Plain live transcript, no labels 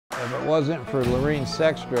If it wasn't for Lorene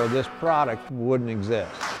Sextro, this product wouldn't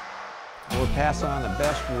exist. We're passing on the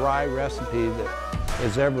best rye recipe that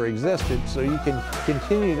has ever existed so you can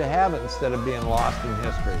continue to have it instead of being lost in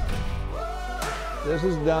history. This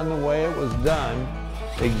is done the way it was done,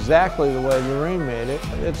 exactly the way Lorene made it.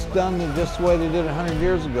 It's done just the way they did 100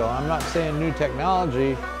 years ago. I'm not saying new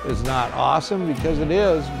technology is not awesome, because it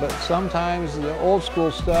is, but sometimes the old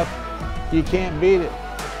school stuff, you can't beat it.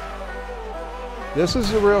 This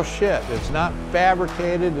is the real shit. It's not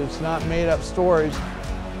fabricated, it's not made up stories.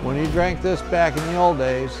 When you drank this back in the old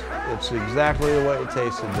days, it's exactly the way it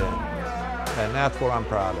tasted then. And that's what I'm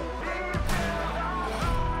proud of.